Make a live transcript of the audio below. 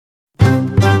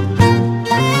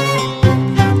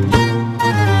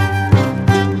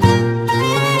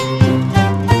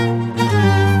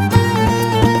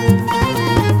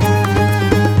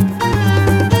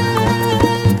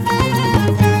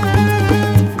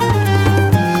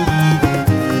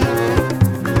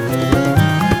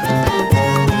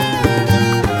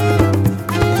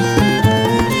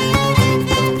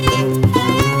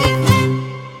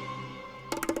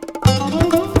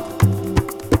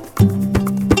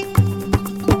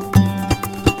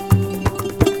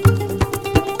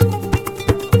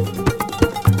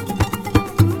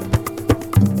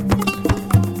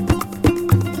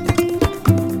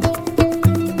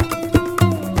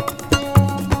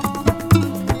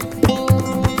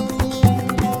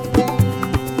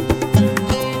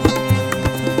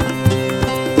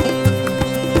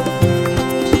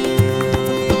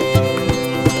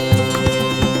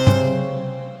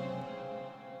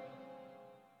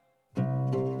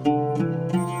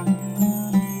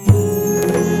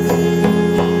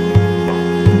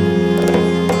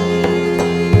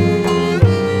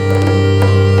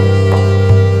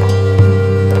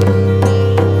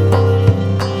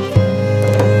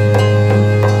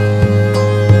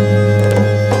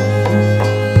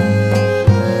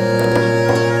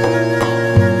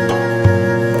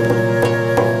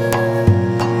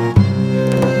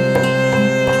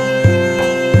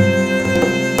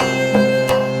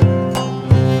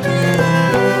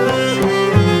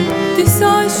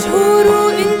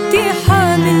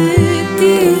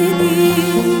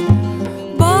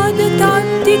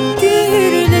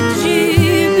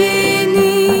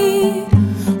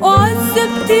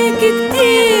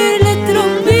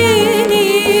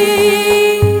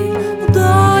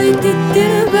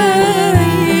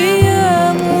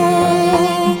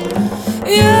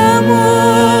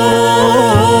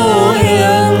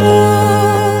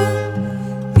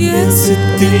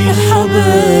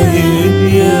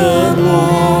الحبايب يامو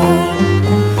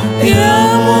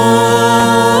يامو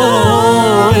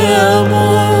يامو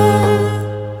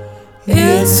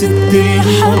يا ست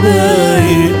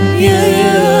الحبايب يا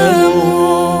يامو.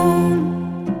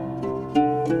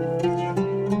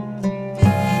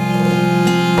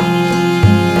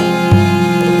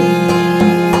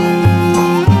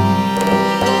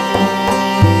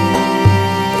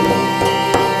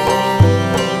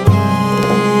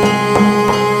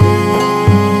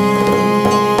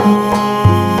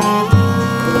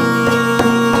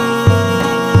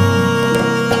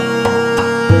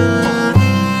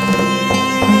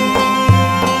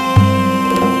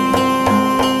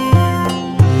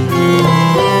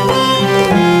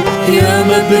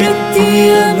 بردتي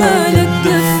يا ما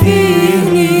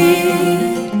لتدفيني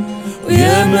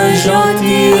ويا ما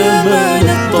جعتي يا ما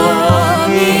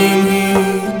لتطعميني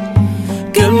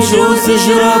كم جوز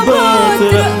جرابات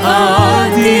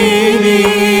رقعتيني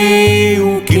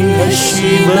وكل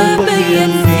هالشي ما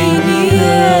بين فيني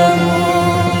يامو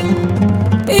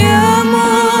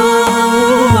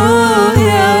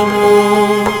يامو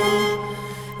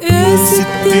يا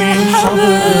ست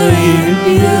الحبايب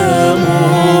يامو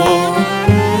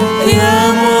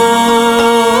يامو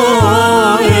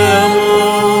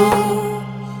يامو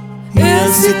يا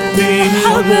ست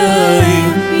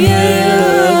الحبايب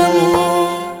يامو.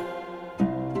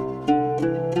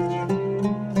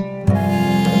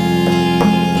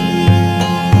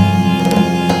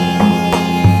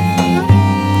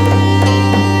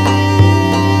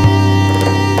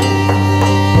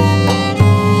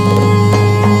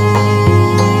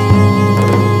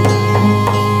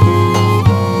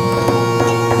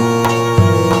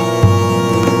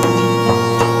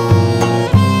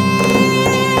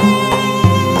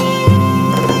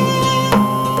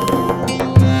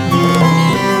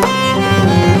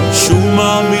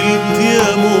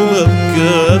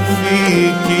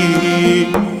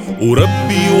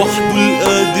 وربي وحده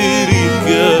القادر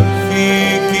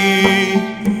يكفيكي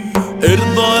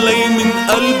ارضى لي من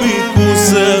قلبك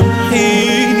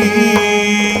وسامحيني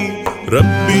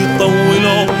ربي طول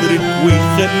عمرك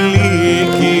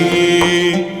ويخليكي